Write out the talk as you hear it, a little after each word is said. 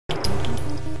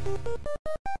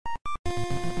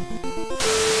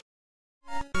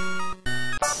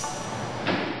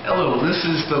Hello, this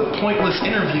is the Pointless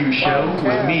Interview Show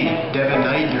with me, Deven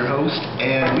Knight, your host,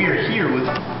 and we are here with,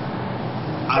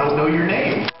 I don't know your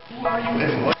name. Who are you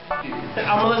and what do you do?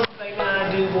 I'm Bateman.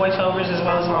 I do voiceovers as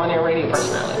well as my on-air radio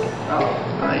personality. Oh,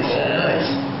 nice, nice.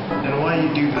 And why do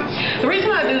you do this? The reason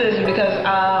I do this is because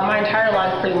my entire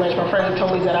life, pretty much, my friends have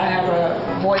told me that I have a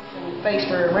voice and face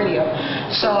for radio.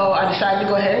 So I decided to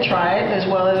go ahead and try it, as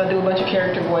well as I do a bunch of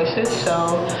character voices.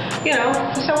 So, you know,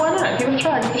 so why not? Give it a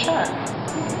try, give it a shot.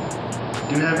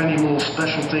 Do you have any little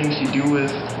special things you do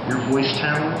with your voice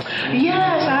talent?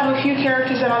 Yes, I have a few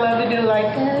characters that I love to do,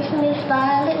 like there's Miss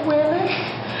Violet Willis.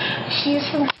 She's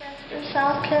from Chester,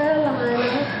 South Carolina.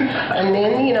 And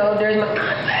then, you know, there's my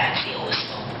Aunt Pat. She always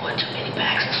smoked one too many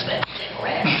packs of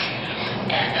cigarettes.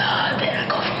 And then I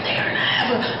go from there, and I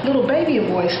have a little baby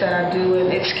voice that I do,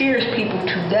 and it scares people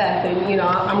to death. And, you know,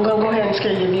 I'm going to go ahead and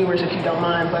scare your viewers if you don't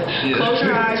mind. But yeah. Close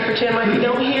your eyes, pretend like you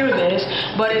don't hear this.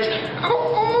 But it's...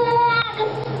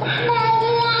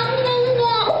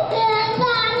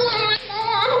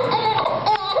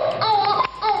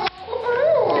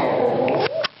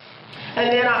 And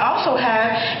then I also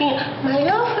have, you know, my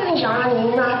little friend Johnny,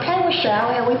 you know, I play with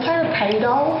Shelly and we play with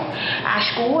Play-Doh at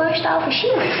school and stuff, and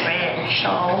she's my friend, so,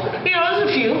 you know,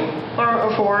 there's a few, or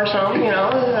four or something, you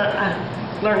know, I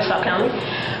learned to stop counting.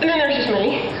 And then there's just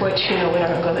me, which, you know, we're not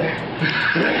going to go there.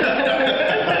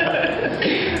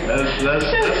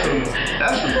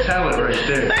 That's some talent right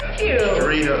there. Thank you.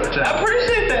 Straight up talent. I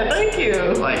appreciate that, thank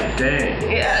you. Like, dang.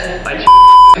 Yeah. Like,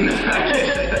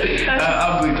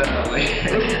 I'll bleep that out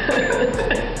later.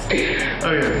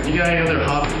 Okay, you got any other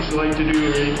hobbies you like to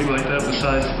do or anything like that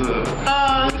besides the...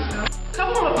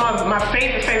 Couple of my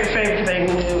favorite thing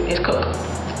to do is cook.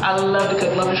 I love to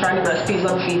cook, love to try new recipes,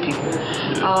 love to feed people.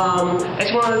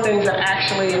 It's one of the things that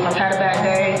actually, if I've had a bad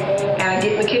day and I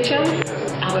get in the kitchen,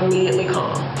 I'm immediately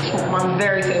calm. It's my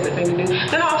very favorite thing to do.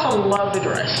 Then I also love to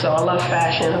dress, so I love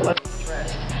fashion, I love to be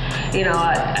dressed. You know,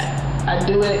 I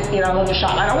do it, you know, I love to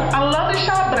shop. I love to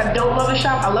shop, but I don't love to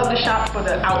shop. I love to shop for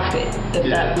the outfit, if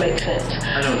that makes sense.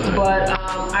 I know that. But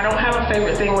I don't have a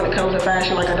favorite thing when it comes to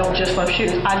fashion. Like, I don't just love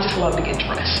shoes. I just love to get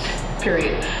dressed,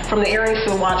 period. From the earrings to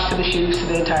the watch to the shoes to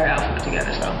the entire outfit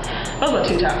together. So those are my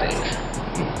two top things.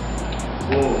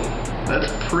 Whoa,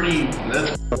 that's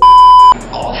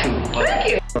awesome. Thank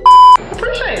you.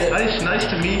 Appreciate it. Nice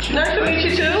to meet you. Nice to meet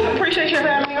you too. Appreciate you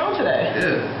having me on today.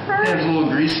 Yeah. Right. Hands a little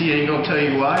greasy, ain't gonna tell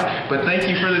you why, but thank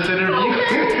you for this interview.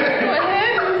 Okay. Go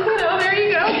ahead. You know, there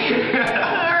you go. All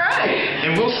right.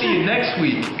 And we'll see you next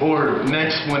week or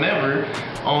next whenever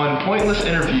on Pointless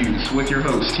Interviews with your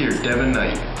host here, Deven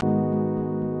Knight.